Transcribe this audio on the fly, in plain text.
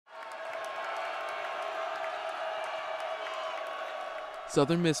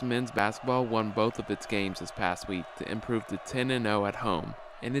Southern Miss men's basketball won both of its games this past week to improve to 10-0 at home,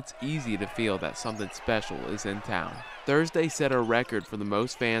 and it's easy to feel that something special is in town. Thursday set a record for the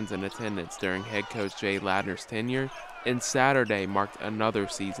most fans in attendance during head coach Jay Ladner's tenure, and Saturday marked another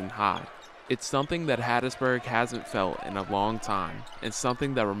season high. It's something that Hattiesburg hasn't felt in a long time, and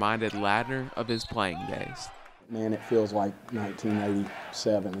something that reminded Ladner of his playing days. Man, it feels like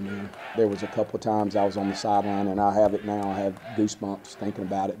 1987. I mean, there was a couple of times I was on the sideline, and I have it now. I have goosebumps thinking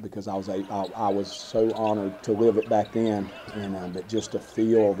about it because I was so honored to live it back then, and but just to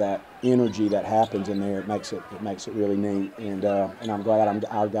feel that energy that happens in there, it makes it really neat. And I'm glad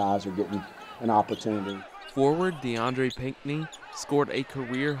our guys are getting an opportunity. Forward DeAndre Pinckney scored a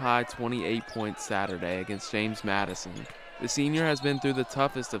career-high 28 points Saturday against James Madison. The senior has been through the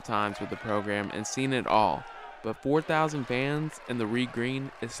toughest of times with the program and seen it all, but 4,000 fans in the Reed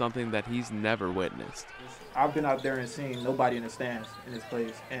Green is something that he's never witnessed. I've been out there and seen nobody in the stands in this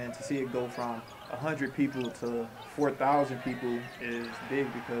place, and to see it go from 100 people to 4,000 people is big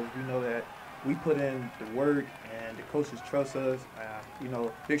because we know that we put in the work and the coaches trust us.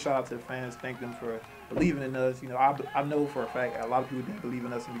 Big shout out to the fans. Thank them for believing in us. I know for a fact a lot of people didn't believe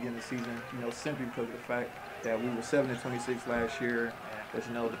in us in the beginning of the season, simply because of the fact that we were 7-26 last year. But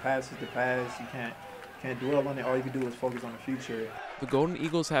the past is the past. You can't dwell on it. All you can do is focus on the future. The Golden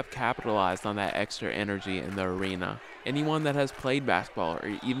Eagles have capitalized on that extra energy in the arena. Anyone that has played basketball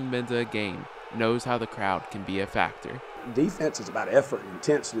or even been to a game knows how the crowd can be a factor. Defense is about effort and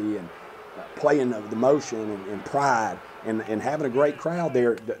intensity and playing the motion and pride and having a great crowd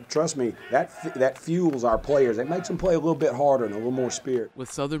there. Trust me, that fuels our players. It makes them play a little bit harder and a little more spirit.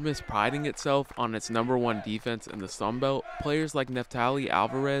 With Southern Miss priding itself on its #1 defense in the Sun Belt, players like Neftali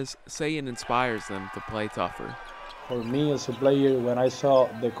Alvarez say it inspires them to play tougher. For me as a player, when I saw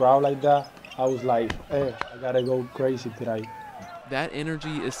the crowd like that, I was like, hey, I gotta go crazy tonight. That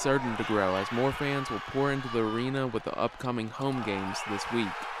energy is certain to grow as more fans will pour into the arena with the upcoming home games this week,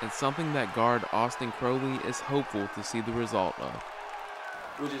 and something that guard Austin Crowley is hopeful to see the result of.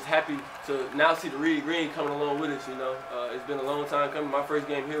 We're just happy to now see the Reed Green coming along with us. It's been a long time coming. My first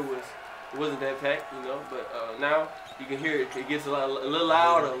game here wasn't that packed, but now you can hear it. It gets a little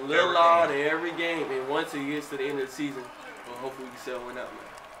louder every game, and once it gets to the end of the season, hopefully we can sell one out, man.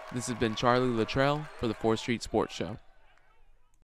 This has been Charlie Luttrell for the 4th Street Sports Show.